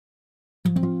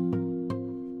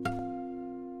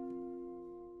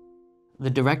The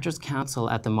Directors'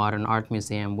 Council at the Modern Art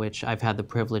Museum, which I've had the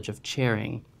privilege of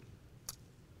chairing,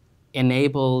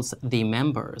 enables the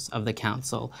members of the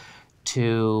council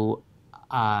to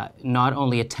not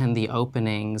only attend the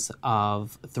openings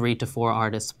of 3 to 4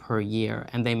 artists per year,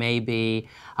 and they may be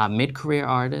mid-career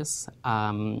artists,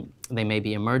 they may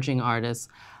be emerging artists,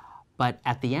 but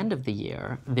at the end of the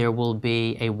year, there will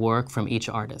be a work from each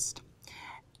artist.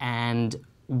 And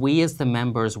we as the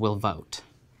members will vote.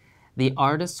 The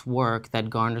artist's work that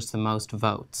garners the most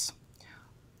votes,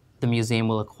 the museum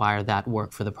will acquire that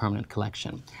work for the permanent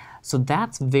collection. So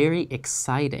that's very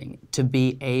exciting, to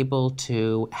be able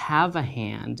to have a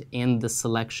hand in the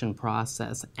selection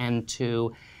process and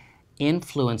to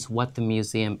influence what the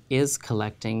museum is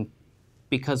collecting,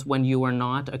 because when you are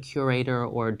not a curator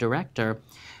or a director,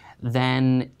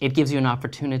 then it gives you an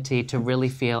opportunity to really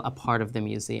feel a part of the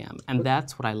museum, and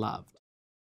that's what I love.